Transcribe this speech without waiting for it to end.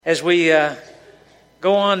As we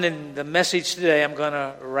go on in the message today, I'm going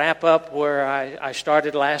to wrap up where I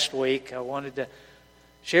started last week. I wanted to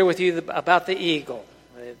share with you about the eagle.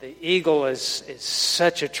 The eagle is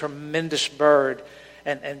such a tremendous bird,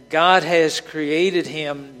 and God has created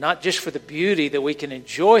him not just for the beauty that we can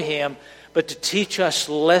enjoy him, but to teach us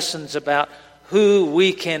lessons about who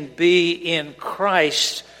we can be in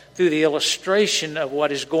Christ through the illustration of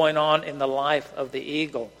what is going on in the life of the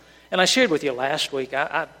eagle. And I shared with you last week,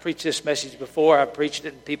 I preached this message before, I preached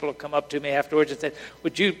it, and people have come up to me afterwards and said,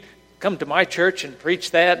 would you come to my church and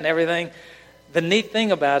preach that and everything? The neat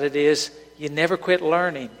thing about it is you never quit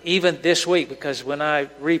learning, even this week, because when I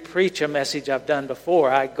re-preach a message I've done before,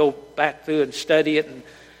 I go back through and study it, and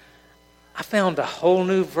I found a whole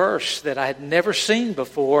new verse that I had never seen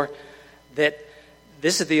before, that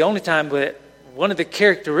this is the only time that one of the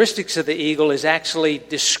characteristics of the eagle is actually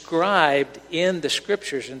described in the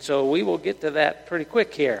Scriptures. And so we will get to that pretty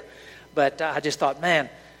quick here. But I just thought, man,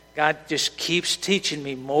 God just keeps teaching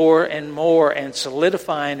me more and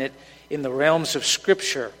solidifying it in the realms of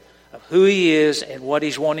Scripture, of who He is and what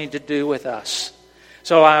He's wanting to do with us.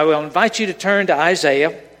 So I will invite you to turn to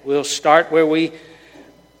Isaiah. We'll start where we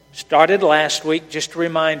started last week, just to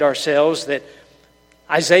remind ourselves that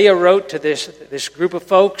Isaiah wrote to this group of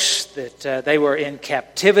folks that they were in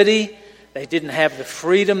captivity. They didn't have the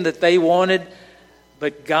freedom that they wanted,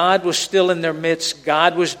 but God was still in their midst.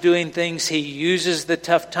 God was doing things. He uses the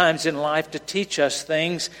tough times in life to teach us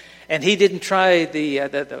things. And he didn't try,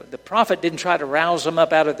 the prophet didn't try to rouse them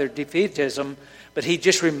up out of their defeatism, but he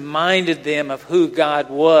just reminded them of who God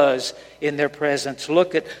was in their presence.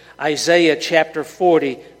 Look at Isaiah chapter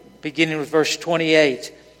 40, beginning with verse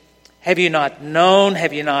 28. Have you not known,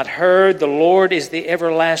 have you not heard? The Lord is the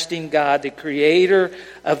everlasting God, the creator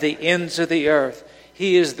of the ends of the earth.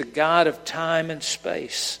 He is the God of time and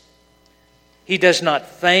space. He does not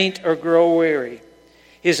faint or grow weary.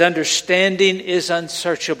 His understanding is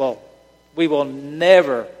unsearchable. We will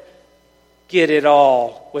never get it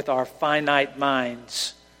all with our finite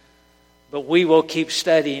minds. But we will keep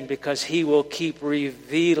studying because He will keep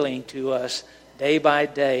revealing to us day by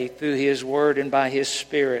day through His Word and by His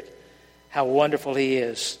Spirit how wonderful He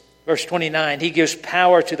is. Verse 29, He gives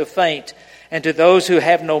power to the faint, and to those who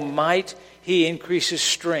have no might, He increases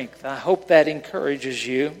strength. I hope that encourages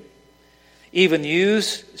you. Even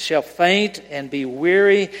youths shall faint and be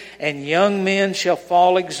weary, and young men shall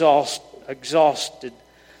fall exhausted.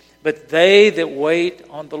 But they that wait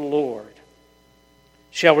on the Lord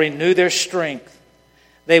shall renew their strength.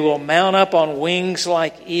 They will mount up on wings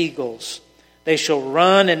like eagles. They shall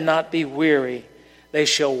run and not be weary. They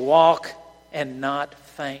shall walk and not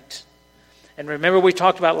faint. And remember, we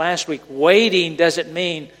talked about last week, waiting doesn't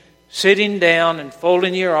mean sitting down and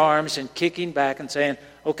folding your arms and kicking back and saying,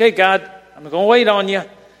 okay, God, I'm going to wait on you.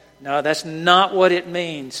 No, that's not what it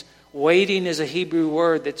means. Waiting is a Hebrew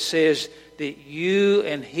word that says that you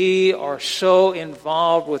and He are so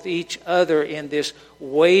involved with each other in this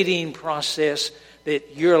waiting process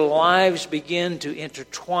that your lives begin to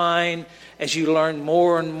intertwine as you learn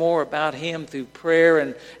more and more about Him through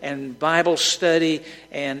prayer and Bible study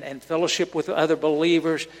and fellowship with other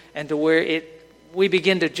believers, and to where we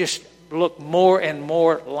begin to just look more and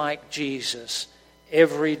more like Jesus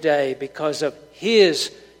every day because of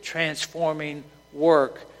His transforming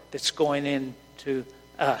work that's going into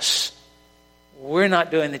us. We're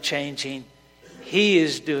not doing the changing. He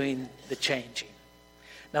is doing the changing.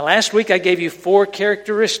 Now, last week I gave you 4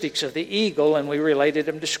 characteristics of the eagle, and we related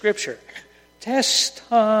them to Scripture. Test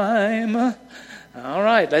time. All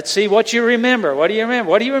right, let's see what you remember. What do you remember?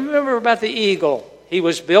 What do you remember about the eagle? He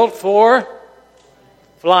was built for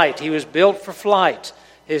flight. He was built for flight.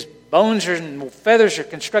 His bones and feathers are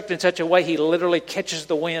constructed in such a way he literally catches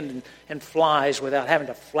the wind and flies without having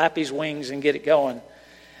to flap his wings and get it going.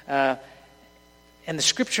 And the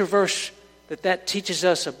Scripture verse that teaches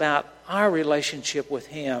us about our relationship with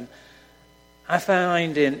Him, I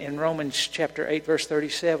find in Romans chapter 8, verse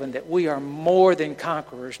 37, that we are more than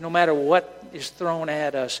conquerors. No matter what is thrown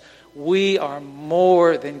at us, we are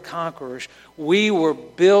more than conquerors. We were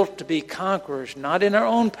built to be conquerors, not in our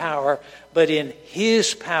own power, but in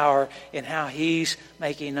His power, in how He's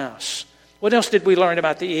making us. What else did we learn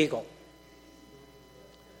about the eagle?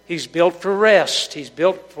 He's built for rest. He's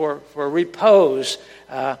built for repose.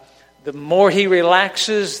 The more he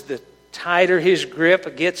relaxes, the tighter his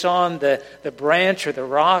grip gets on the branch or the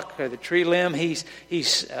rock or the tree limb he's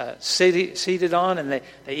seated on. And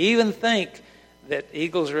they even think that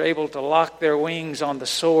eagles are able to lock their wings on the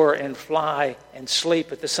soar and fly and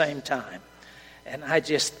sleep at the same time. And I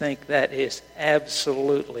just think that is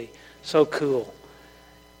absolutely so cool.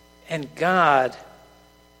 And God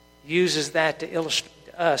uses that to illustrate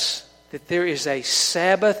to us that there is a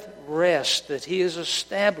Sabbath rest that He has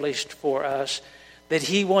established for us, that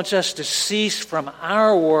He wants us to cease from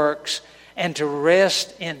our works and to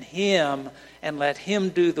rest in Him and let Him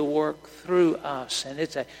do the work through us. And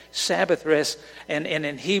it's a Sabbath rest. And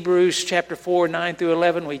in Hebrews chapter 4, 9 through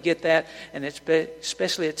 11, we get that. And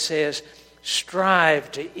especially it says,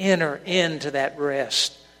 strive to enter into that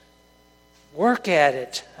rest. Work at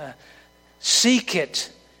it. Seek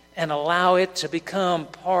it. And allow it to become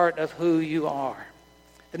part of who you are.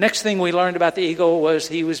 The next thing we learned about the eagle was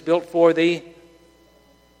he was built for the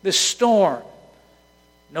storm.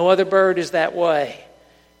 No other bird is that way.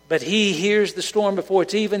 But he hears the storm before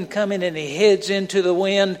it's even coming, and he heads into the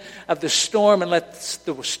wind of the storm and lets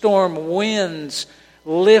the storm winds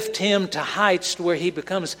lift him to heights where he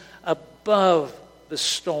becomes above the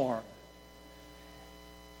storm.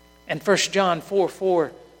 And 1 John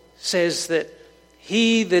 4:4 says that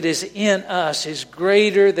he that is in us is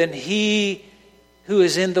greater than he who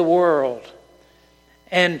is in the world.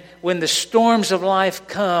 And when the storms of life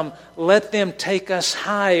come, let them take us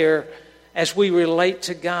higher as we relate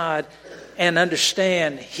to God and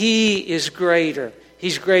understand He is greater.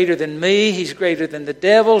 He's greater than me. He's greater than the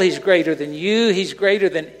devil. He's greater than you. He's greater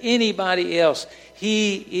than anybody else.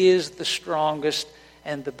 He is the strongest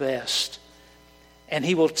and the best. And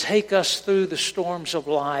He will take us through the storms of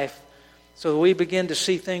life so that we begin to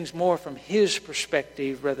see things more from His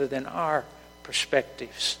perspective rather than our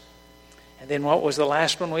perspectives. And then what was the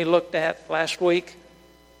last one we looked at last week?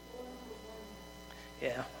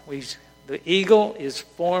 Yeah, the eagle is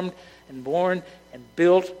formed and born and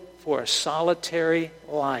built for a solitary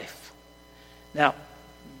life. Now,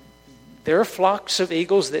 there are flocks of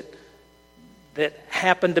eagles that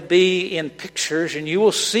happen to be in pictures, and you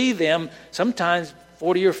will see them sometimes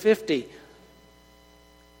 40 or 50,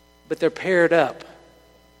 but they're paired up.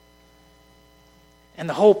 And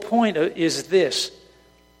the whole point is this.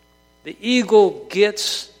 The eagle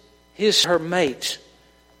gets her mate,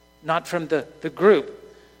 not from the group.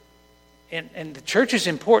 And the church is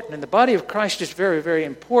important, and the body of Christ is very, very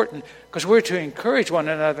important because we're to encourage one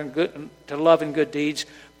another to love and good deeds,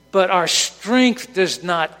 but our strength does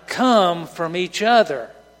not come from each other.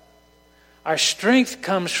 Our strength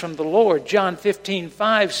comes from the Lord. John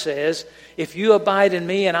 15:5 says, if you abide in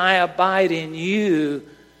me and I abide in you,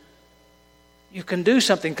 you can do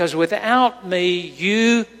something, because without me,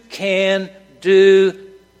 you can do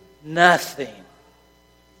nothing.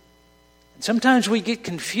 And sometimes we get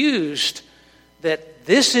confused that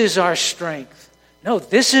this is our strength. No,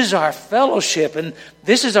 this is our fellowship, and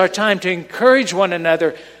this is our time to encourage one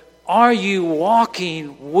another. Are you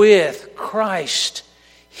walking with Christ?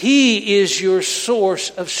 He is your source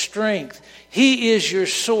of strength. He is your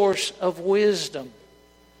source of wisdom.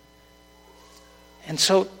 And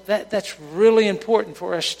so that's really important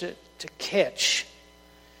for us to catch.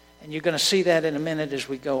 And you're going to see that in a minute as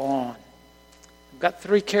we go on. I've got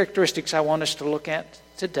 3 characteristics I want us to look at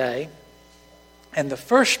today. And the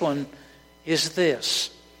first one is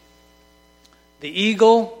this. The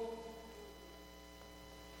eagle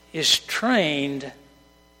is trained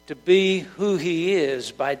to be who he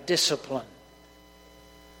is by discipline.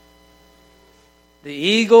 The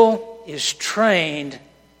eagle is trained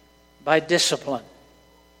by discipline.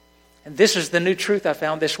 And this is the new truth I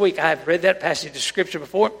found this week. I've read that passage of Scripture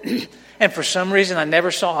before, and for some reason I never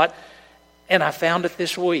saw it, and I found it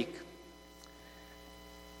this week.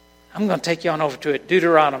 I'm going to take you on over to it.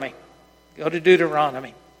 Deuteronomy. Go to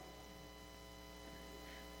Deuteronomy.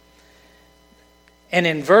 And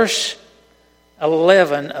in verse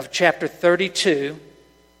 11 of chapter 32,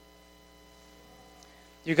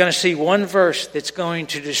 you're going to see one verse that's going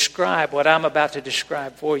to describe what I'm about to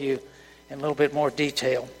describe for you in a little bit more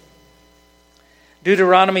detail.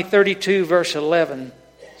 Deuteronomy 32 verse 11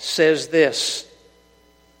 says this.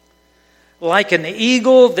 Like an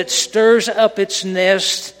eagle that stirs up its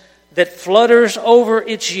nest, that flutters over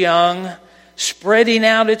its young, spreading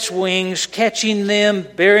out its wings, catching them,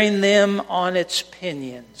 bearing them on its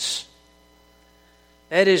pinions.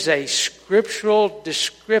 That is a scriptural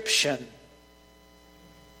description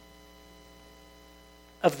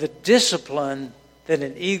of the discipline that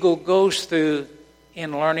an eagle goes through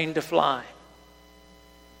in learning to fly.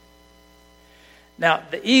 Now,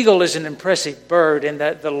 the eagle is an impressive bird, and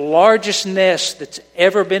the largest nest that's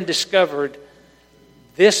ever been discovered,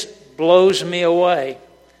 this blows me away.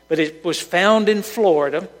 But it was found in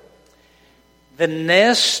Florida. The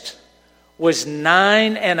nest was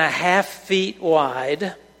 9.5 feet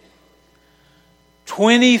wide,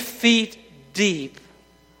 20 feet deep,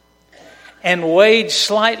 and weighed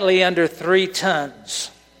slightly under 3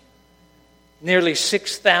 tons. nearly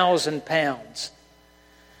 6,000 pounds.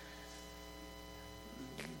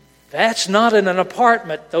 That's not in an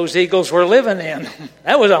apartment those eagles were living in.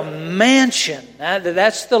 That was a mansion.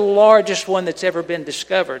 That's the largest one that's ever been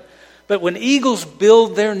discovered. But when eagles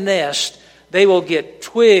build their nest, they will get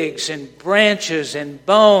twigs and branches and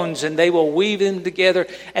bones, and they will weave them together.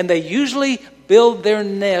 And they usually build their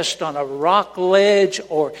nest on a rock ledge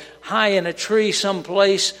or high in a tree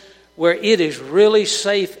someplace where it is really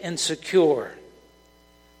safe and secure.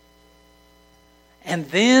 And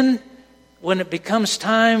then when it becomes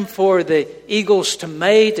time for the eagles to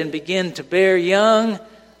mate and begin to bear young,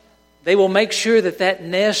 they will make sure that that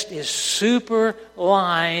nest is super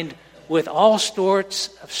lined with all sorts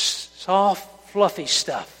of soft, fluffy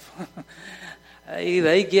stuff.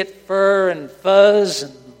 They get fur and fuzz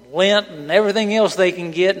and lint and everything else they can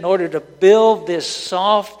get in order to build this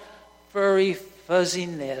soft, furry, fuzzy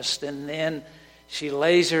nest. And then she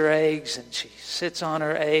lays her eggs and she sits on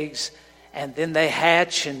her eggs, and then they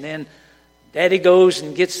hatch, and then Daddy goes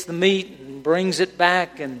and gets the meat and brings it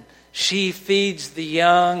back, and she feeds the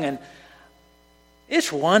young, and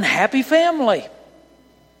it's one happy family.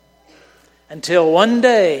 Until one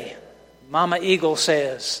day, Mama Eagle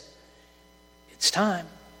says, "It's time."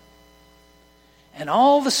 And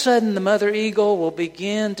all of a sudden, the mother eagle will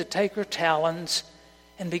begin to take her talons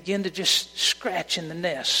and begin to just scratch in the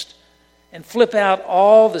nest and flip out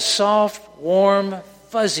all the soft, warm,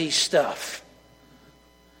 fuzzy stuff,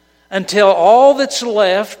 until all that's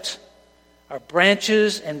left are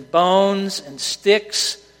branches and bones and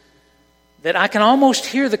sticks that I can almost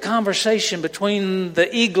hear the conversation between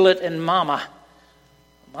the eaglet and Mama.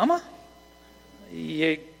 "Mama,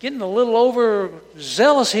 you're getting a little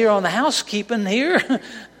overzealous here on the housekeeping here.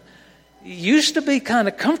 Used to be kind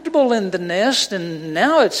of comfortable in the nest, and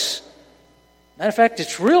now it's, matter of fact,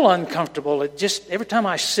 it's real uncomfortable. It just, every time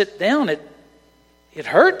I sit down, it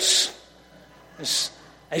hurts.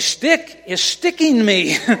 A stick is sticking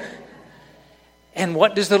me." And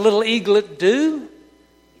what does the little eaglet do?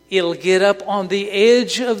 It'll get up on the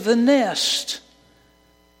edge of the nest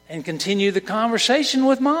and continue the conversation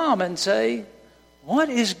with Mom and say, "What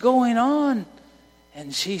is going on?"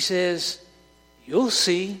 And she says, "You'll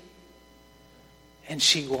see." And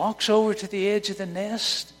she walks over to the edge of the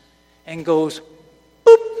nest and goes,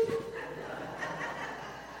 boop.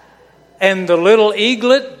 And the little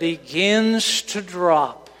eaglet begins to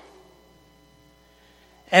drop.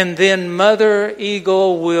 And then Mother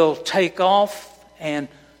Eagle will take off and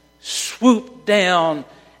swoop down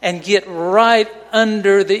and get right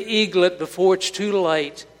under the eaglet before it's too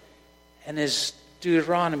late. And as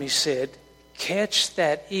Deuteronomy said, catch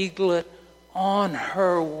that eaglet on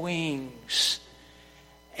her wings.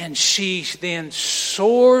 And she then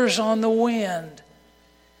soars on the wind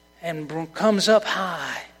and comes up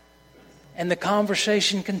high. And the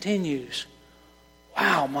conversation continues.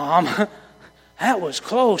 "Wow, Mom, that was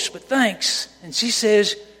close, but thanks." And she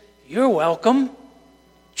says, "You're welcome."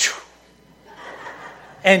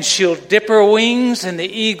 And she'll dip her wings, and the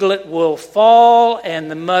eaglet will fall, and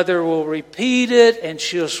the mother will repeat it, and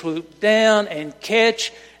she'll swoop down and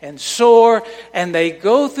catch and soar. And they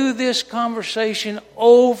go through this conversation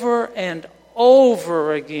over and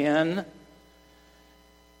over again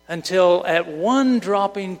until at one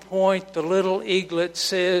dropping point, the little eaglet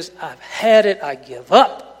says, "I've had it, I give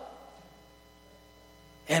up."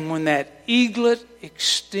 And when that eaglet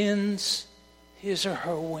extends his or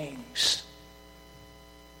her wings,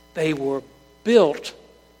 they were built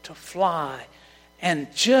to fly.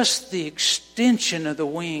 And just the extension of the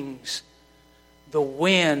wings, the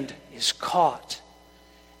wind is caught.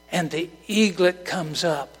 And the eaglet comes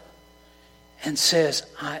up and says,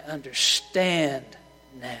 "I understand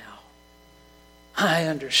now. I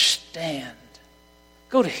understand."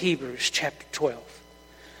 Go to Hebrews chapter 12.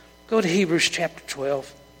 Go to Hebrews chapter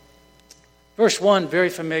 12. Verse 1, very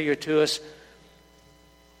familiar to us.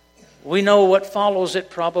 We know what follows it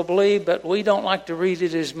probably, but we don't like to read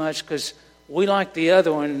it as much because we like the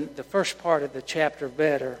other one, the first part of the chapter,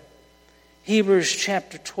 better. Hebrews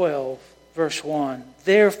chapter 12, verse 1.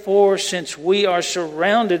 "Therefore, since we are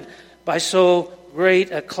surrounded by so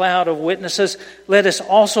great a cloud of witnesses, let us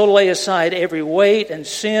also lay aside every weight and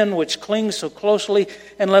sin which clings so closely,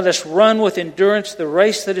 and let us run with endurance the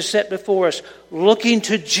race that is set before us, looking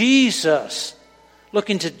to Jesus,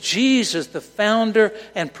 the founder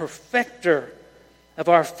and perfecter of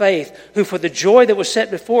our faith, who for the joy that was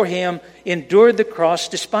set before him endured the cross,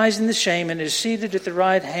 despising the shame, and is seated at the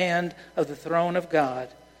right hand of the throne of God.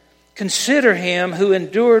 Consider him who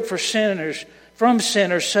endured from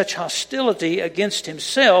sinners such hostility against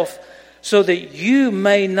himself, so that you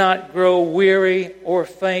may not grow weary or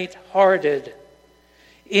faint-hearted.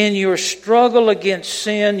 In your struggle against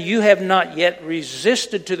sin, you have not yet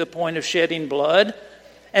resisted to the point of shedding blood.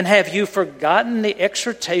 And have you forgotten the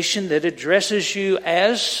exhortation that addresses you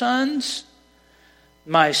as sons?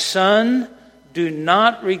 My son, do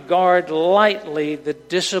not regard lightly the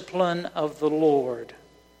discipline of the Lord,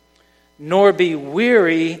 nor be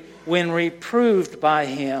weary when reproved by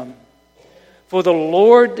Him. For the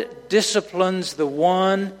Lord disciplines the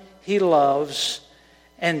one He loves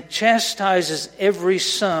and chastises every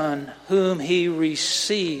son whom He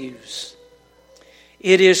receives.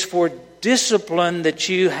 It is for discipline that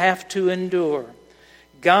you have to endure.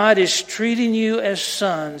 God is treating you as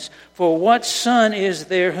sons. For what son is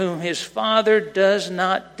there whom his father does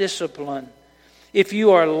not discipline? If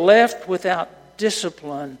you are left without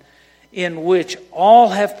discipline, in which all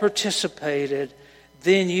have participated,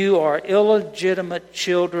 then you are illegitimate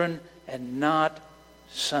children and not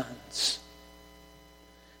sons.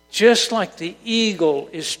 Just like the eagle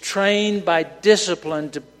is trained by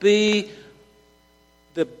discipline to be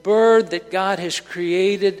the bird that God has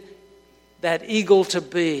created that eagle to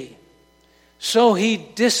be, so He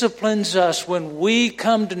disciplines us when we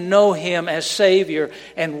come to know Him as Savior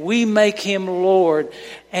and we make Him Lord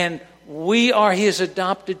and we are His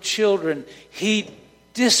adopted children. He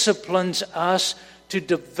disciplines us to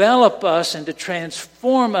develop us and to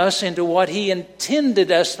transform us into what He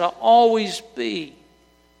intended us to always be.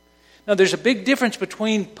 Now, there's a big difference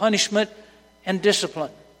between punishment and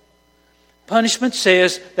discipline. Punishment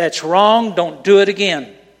says, that's wrong, don't do it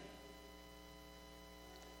again.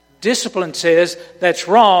 Discipline says, that's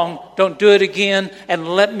wrong, don't do it again, and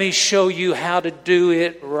let me show you how to do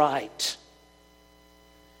it right.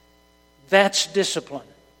 That's discipline.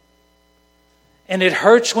 And it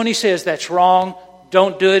hurts when He says, that's wrong,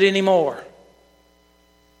 don't do it anymore.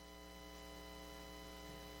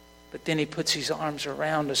 But then He puts His arms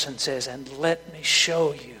around us and says, and let me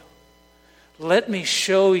show you. Let me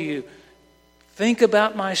show you. Think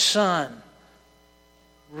about my son.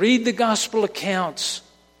 Read the gospel accounts.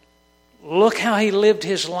 Look how he lived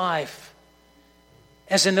his life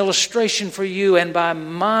as an illustration for you. And by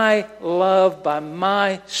my love, by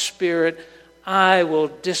my Spirit, I will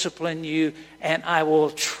discipline you and I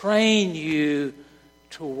will train you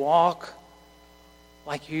to walk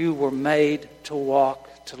like you were made to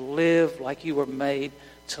walk, to live like you were made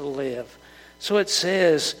to live. So it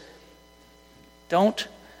says, don't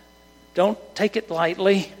take it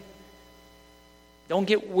lightly. Don't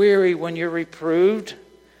get weary when you're reproved,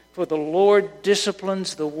 for the Lord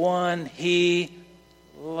disciplines the one He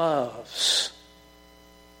loves.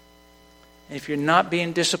 And if you're not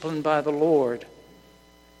being disciplined by the Lord,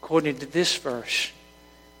 according to this verse,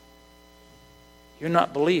 you're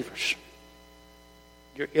not believers.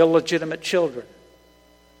 You're illegitimate children.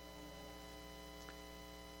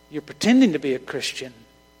 You're pretending to be a Christian,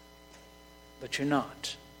 but you're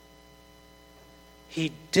not.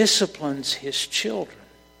 He disciplines His children.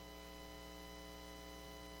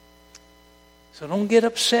 So don't get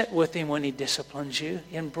upset with Him when He disciplines you.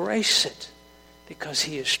 Embrace it, because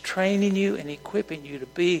He is training you and equipping you to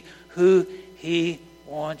be who He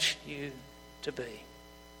wants you to be.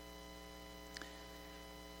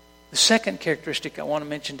 The second characteristic I want to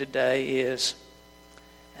mention today is,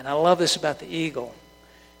 and I love this about the eagle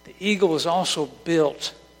was also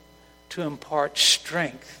built to impart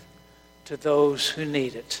strength to those who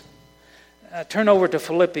need it. Turn over to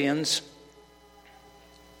Philippians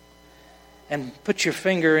and put your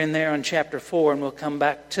finger in there on chapter 4, and we'll come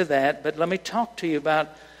back to that. But let me talk to you about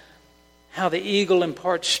how the eagle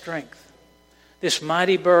imparts strength. This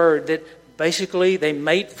mighty bird that basically they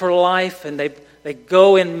mate for life and they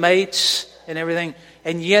go in mates and everything,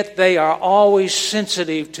 and yet they are always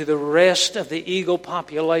sensitive to the rest of the eagle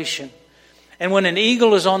population. And when an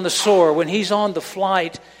eagle is on the soar, when he's on the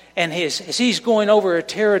flight, and as he's going over a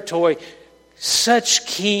territory, such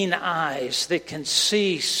keen eyes that can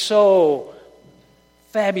see so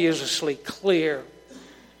fabulously clear.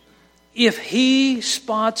 If he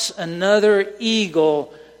spots another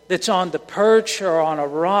eagle that's on the perch or on a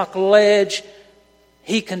rock ledge,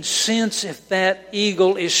 he can sense if that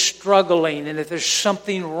eagle is struggling and if there's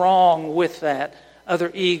something wrong with that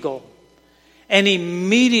other eagle. And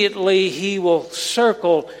immediately he will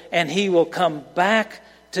circle and he will come back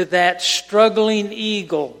to that struggling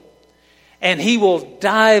eagle. And he will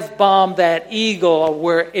dive bomb that eagle or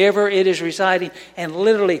wherever it is residing and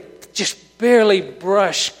literally just barely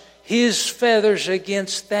brush his feathers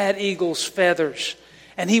against that eagle's feathers.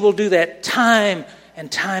 And he will do that time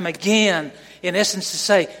and time again, in essence to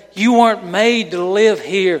say, you weren't made to live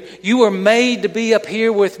here. You were made to be up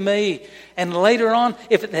here with me. And later on,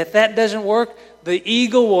 if that doesn't work, the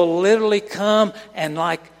eagle will literally come and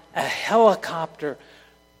like a helicopter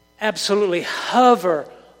absolutely hover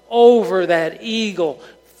over that eagle,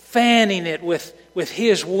 fanning it with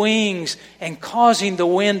his wings and causing the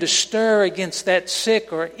wind to stir against that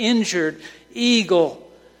sick or injured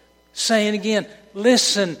eagle, saying again,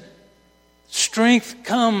 listen, strength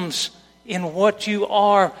comes in what you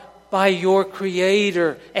are by your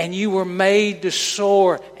Creator, and you were made to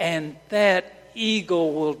soar, and that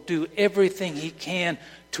eagle will do everything he can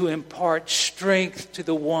to impart strength to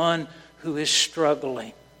the one who is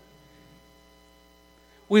struggling.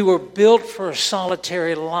 We were built for a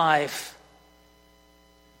solitary life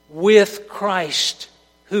with Christ,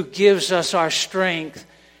 who gives us our strength,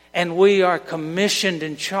 and we are commissioned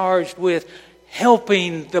and charged with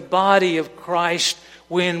helping the body of Christ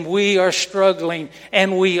when we are struggling,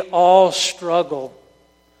 and we all struggle.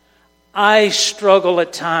 I struggle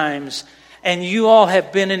at times, and you all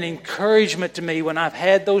have been an encouragement to me when I've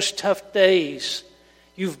had those tough days.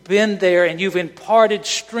 You've been there and you've imparted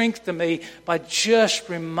strength to me by just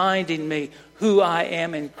reminding me who I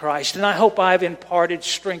am in Christ. And I hope I've imparted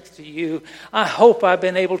strength to you. I hope I've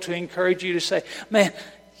been able to encourage you to say, man,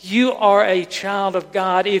 you are a child of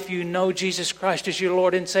God if you know Jesus Christ as your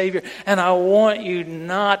Lord and Savior. And I want you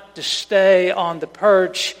not to stay on the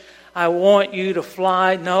perch. I want you to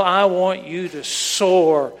fly. No, I want you to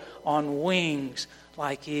soar on wings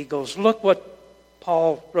like eagles. Look what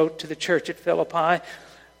Paul wrote to the church at Philippi.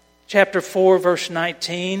 Chapter 4, verse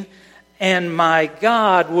 19. And my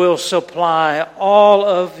God will supply all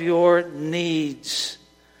of your needs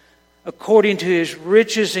according to His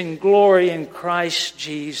riches and glory in Christ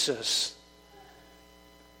Jesus.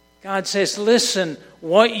 God says, listen,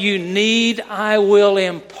 what you need I will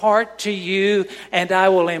impart to you, and I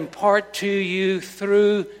will impart to you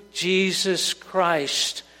through Jesus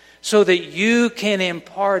Christ, so that you can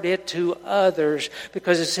impart it to others.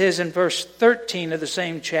 Because it says in verse 13 of the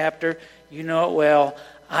same chapter, you know it well,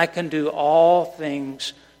 I can do all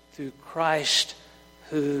things through Christ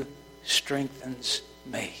who strengthens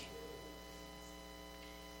me.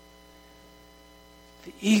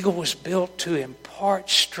 The eagle was built to impart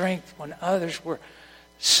strength when others were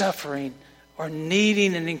suffering or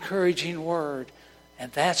needing an encouraging word.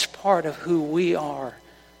 And that's part of who we are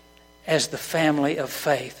as the family of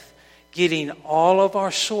faith. Getting all of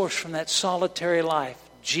our source from that solitary life.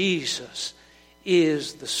 Jesus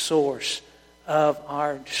is the source of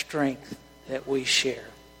our strength that we share.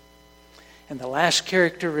 And the last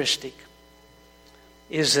characteristic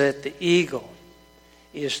is that the eagle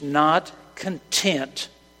is not content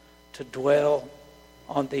to dwell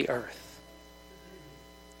on the earth.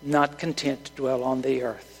 Not content to dwell on the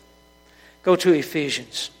earth. Go to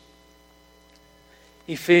Ephesians.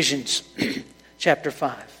 Ephesians chapter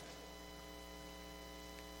 5.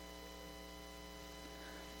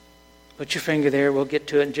 Put your finger there. We'll get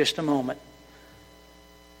to it in just a moment.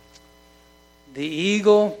 The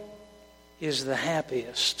eagle is the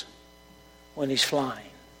happiest when he's flying.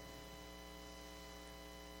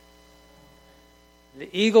 The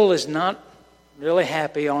eagle is not really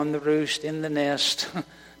happy on the roost, in the nest.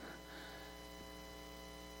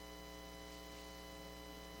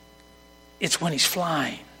 It's when he's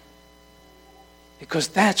flying. Because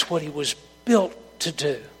that's what he was built to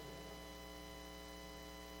do.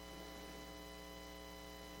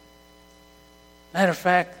 Matter of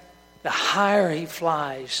fact, the higher he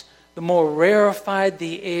flies, the more rarefied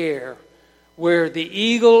the air, where the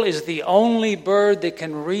eagle is the only bird that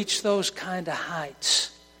can reach those kind of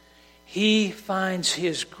heights. He finds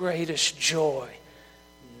his greatest joy,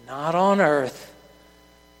 not on earth,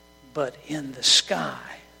 but in the sky,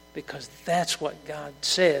 because that's what God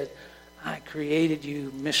said. I created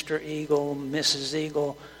you, Mr. Eagle, Mrs.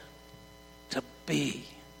 Eagle, to be,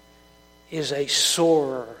 is a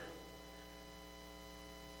soarer.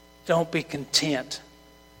 Don't be content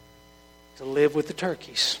to live with the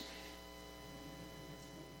turkeys,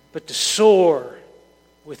 but to soar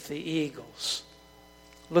with the eagles.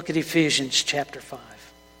 Look at Ephesians chapter 5,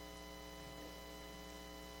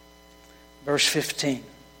 verse 15.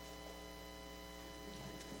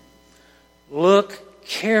 Look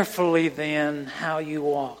carefully then how you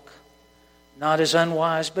walk, not as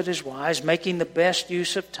unwise but as wise, making the best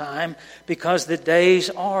use of time, because the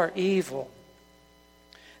days are evil.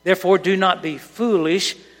 Therefore, do not be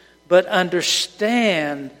foolish, but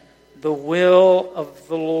understand the will of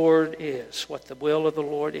the Lord is, what the will of the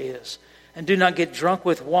Lord is. And do not get drunk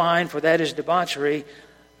with wine, for that is debauchery,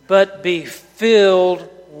 but be filled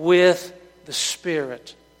with the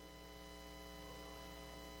Spirit.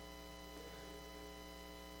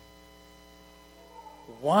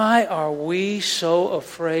 Why are we so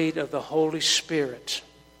afraid of the Holy Spirit?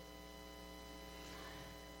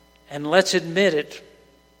 And let's admit it,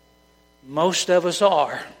 most of us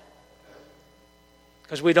are.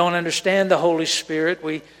 Because we don't understand the Holy Spirit.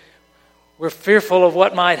 We're fearful of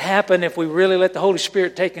what might happen if we really let the Holy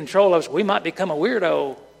Spirit take control of us. We might become a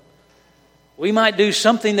weirdo. We might do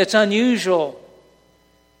something that's unusual.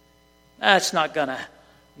 That's not going to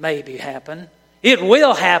maybe happen. It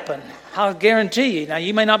will happen. I'll guarantee you. Now,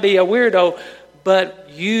 you may not be a weirdo, but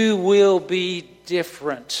you will be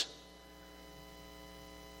different.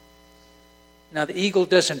 Now, the eagle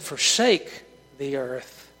doesn't forsake the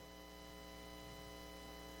earth,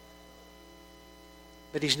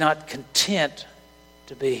 but he's not content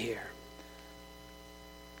to be here.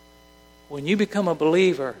 When you become a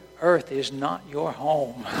believer, earth is not your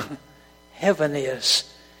home. Heaven is.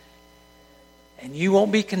 And you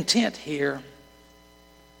won't be content here,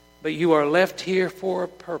 but you are left here for a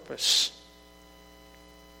purpose.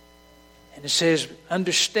 And it says,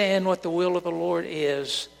 understand what the will of the Lord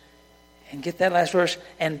is. And get that last verse,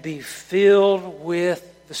 and be filled with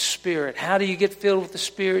the Spirit. How do you get filled with the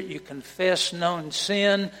Spirit? You confess known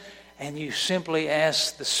sin, and you simply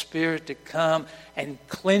ask the Spirit to come and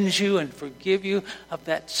cleanse you and forgive you of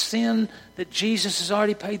that sin that Jesus has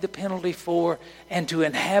already paid the penalty for, and to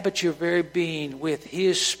inhabit your very being with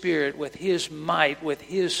His Spirit, with His might, with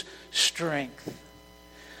His strength.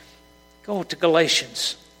 Go to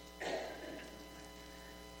Galatians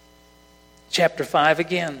chapter 5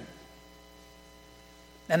 again.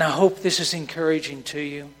 And I hope this is encouraging to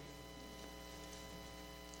you.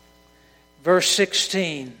 Verse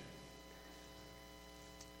 16.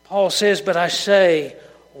 Paul says, but I say,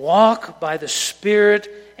 walk by the Spirit,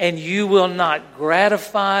 and you will not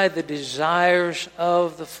gratify the desires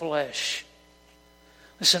of the flesh.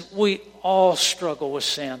 Listen, we all struggle with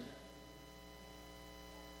sin.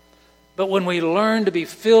 But when we learn to be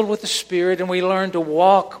filled with the Spirit and we learn to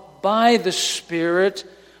walk by the Spirit,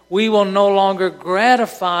 we will no longer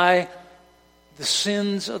gratify the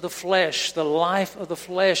sins of the flesh, the life of the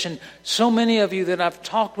flesh. And so many of you that I've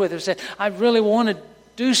talked with have said, I really want to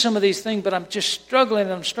do some of these things, but I'm just struggling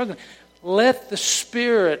and I'm struggling. Let the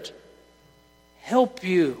Spirit help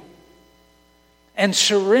you. And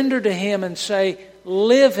surrender to Him and say,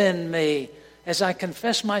 live in me as I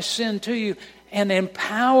confess my sin to you. And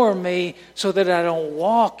empower me so that I don't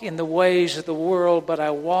walk in the ways of the world, but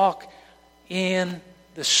I walk in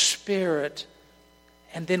the Spirit,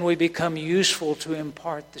 and then we become useful to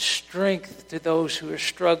impart the strength to those who are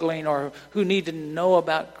struggling or who need to know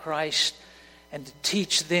about Christ, and to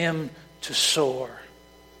teach them to soar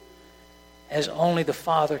as only the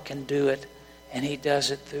Father can do it, and He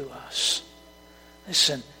does it through us.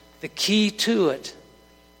 Listen, the key to it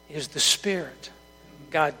is the Spirit.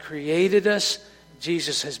 God created us.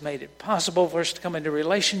 Jesus has made it possible for us to come into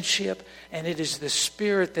relationship, and it is the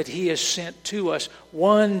Spirit that He has sent to us,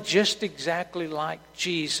 one just exactly like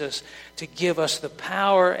Jesus, to give us the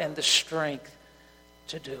power and the strength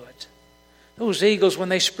to do it. Those eagles, when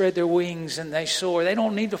they spread their wings and they soar, they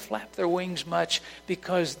don't need to flap their wings much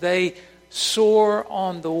because they soar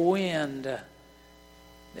on the wind that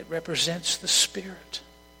represents the Spirit.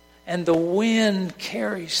 And the wind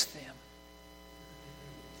carries them.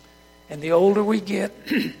 And the older we get,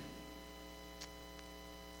 the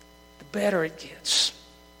better it gets.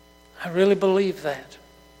 I really believe that.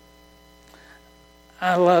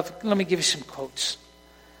 Let me give you some quotes.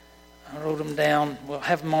 I wrote them down. We'll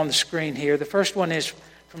have them on the screen here. The first one is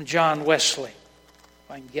from John Wesley.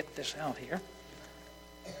 If I can get this out here.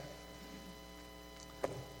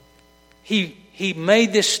 He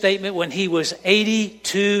made this statement when he was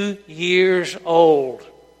 82 years old.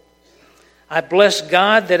 I bless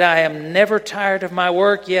God that I am never tired of my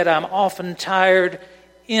work, yet I'm often tired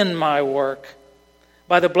in my work.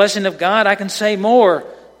 By the blessing of God, I can say more.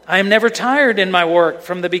 I am never tired in my work.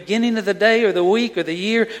 From the beginning of the day or the week or the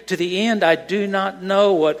year to the end, I do not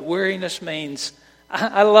know what weariness means.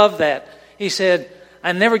 I love that. He said,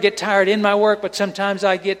 I never get tired in my work, but sometimes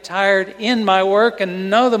I get tired in my work. And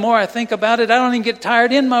no, the more I think about it, I don't even get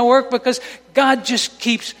tired in my work because God just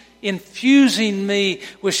keeps infusing me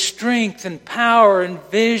with strength and power and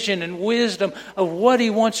vision and wisdom of what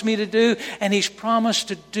He wants me to do, and He's promised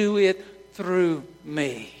to do it through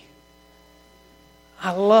me.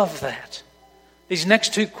 I love that. These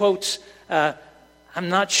next two quotes, I'm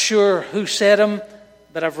not sure who said them,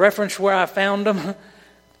 but I've referenced where I found them.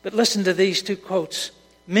 But listen to these two quotes.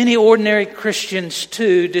 Many ordinary Christians,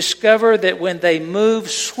 too, discover that when they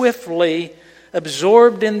move swiftly,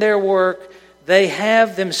 absorbed in their work, they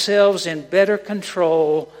have themselves in better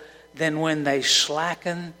control than when they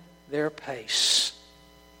slacken their pace.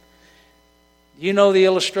 You know the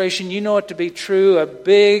illustration. You know it to be true. A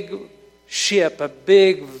big ship, a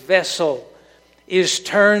big vessel is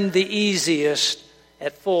turned the easiest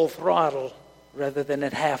at full throttle rather than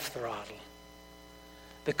at half throttle,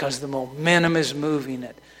 because the momentum is moving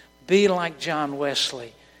it. Be like John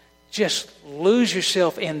Wesley. Just lose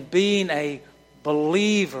yourself in being a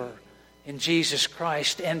believer in Jesus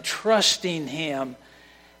Christ and trusting Him,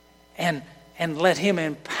 and let Him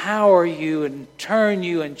empower you and turn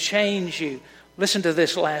you and change you. Listen to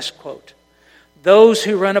this last quote. Those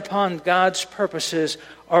who run upon God's purposes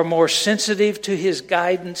are more sensitive to His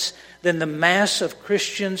guidance than the mass of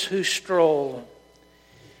Christians who stroll.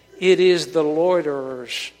 It is the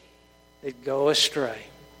loiterers that go astray.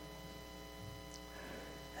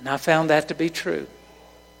 And I found that to be true.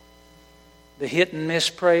 The hit and miss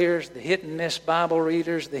prayers, the hit and miss Bible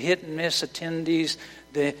readers, the hit and miss attendees,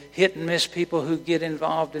 the hit and miss people who get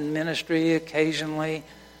involved in ministry occasionally,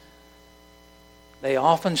 they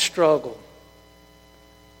often struggle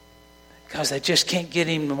because they just can't get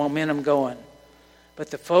any momentum going. But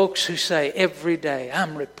the folks who say every day,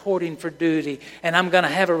 I'm reporting for duty, and I'm going to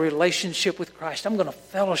have a relationship with Christ, I'm going to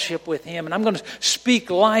fellowship with Him, and I'm going to speak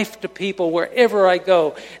life to people wherever I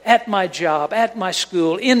go, at my job, at my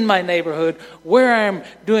school, in my neighborhood, where I'm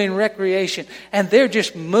doing recreation, and they're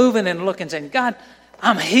just moving and looking, saying, God,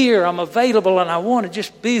 I'm here, I'm available, and I want to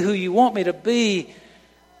just be who you want me to be.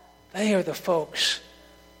 They are the folks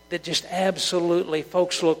that just absolutely,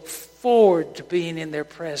 folks look forward to being in their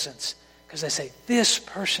presence, because they say, this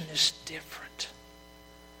person is different.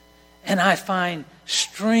 And I find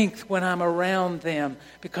strength when I'm around them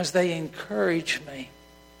because they encourage me.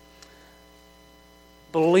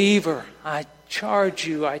 Believer, I charge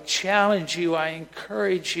you, I challenge you, I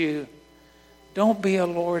encourage you. Don't be a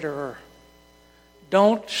loiterer.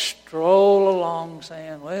 Don't stroll along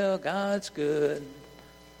saying, well, God's good.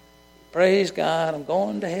 Praise God, I'm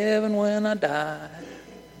going to heaven when I die.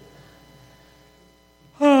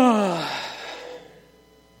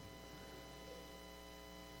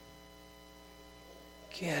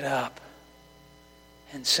 Get up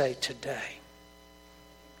and say today,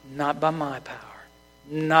 not by my power,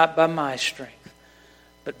 not by my strength,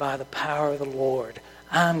 but by the power of the Lord,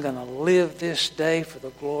 I'm going to live this day for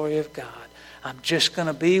the glory of God. I'm just going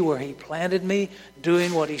to be where He planted me,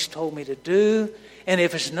 doing what He's told me to do. And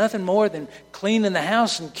if it's nothing more than cleaning the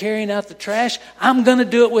house and carrying out the trash, I'm going to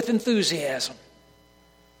do it with enthusiasm.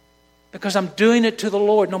 Because I'm doing it to the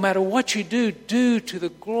Lord. No matter what you do, do to the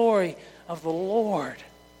glory of the Lord.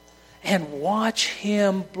 And watch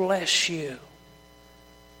Him bless you.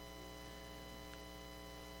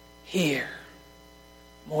 Here,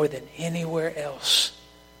 more than anywhere else.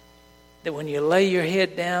 That when you lay your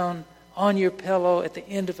head down on your pillow at the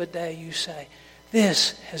end of a day, you say,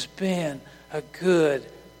 this has been a good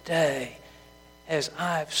day as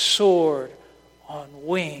I've soared on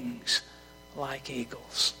wings like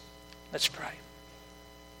eagles. Let's pray.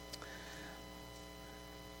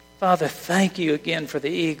 Father, thank you again for the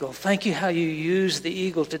eagle. Thank you how you used the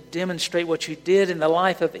eagle to demonstrate what you did in the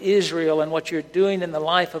life of Israel and what you're doing in the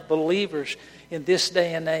life of believers in this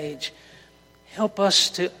day and age. Help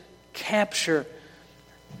us to capture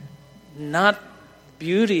not the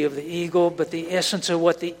beauty of the eagle, but the essence of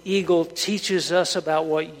what the eagle teaches us about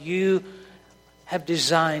what you have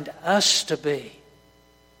designed us to be.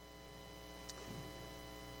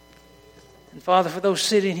 And Father, for those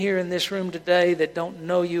sitting here in this room today that don't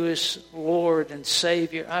know you as Lord and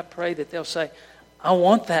Savior, I pray that they'll say, I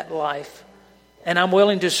want that life. And I'm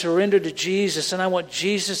willing to surrender to Jesus. And I want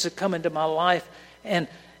Jesus to come into my life and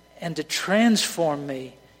to transform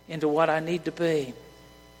me into what I need to be.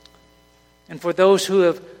 And for those who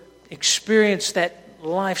have experienced that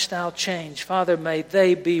lifestyle change, Father, may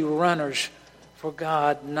they be runners for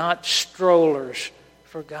God, not strollers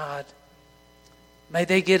for God. May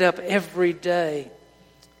they get up every day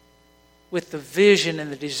with the vision and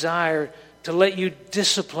the desire to let you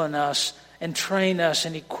discipline us and train us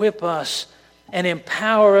and equip us and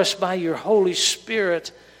empower us by your Holy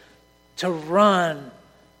Spirit to run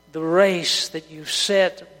the race that you've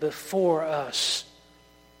set before us,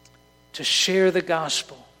 to share the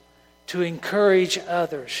gospel, to encourage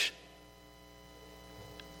others,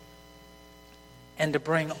 and to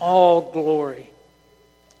bring all glory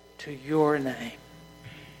to your name.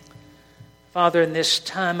 Father, in this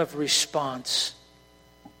time of response,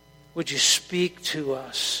 would you speak to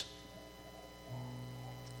us?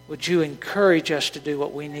 Would you encourage us to do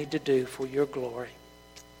what we need to do for your glory?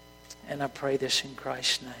 And I pray this in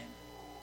Christ's name.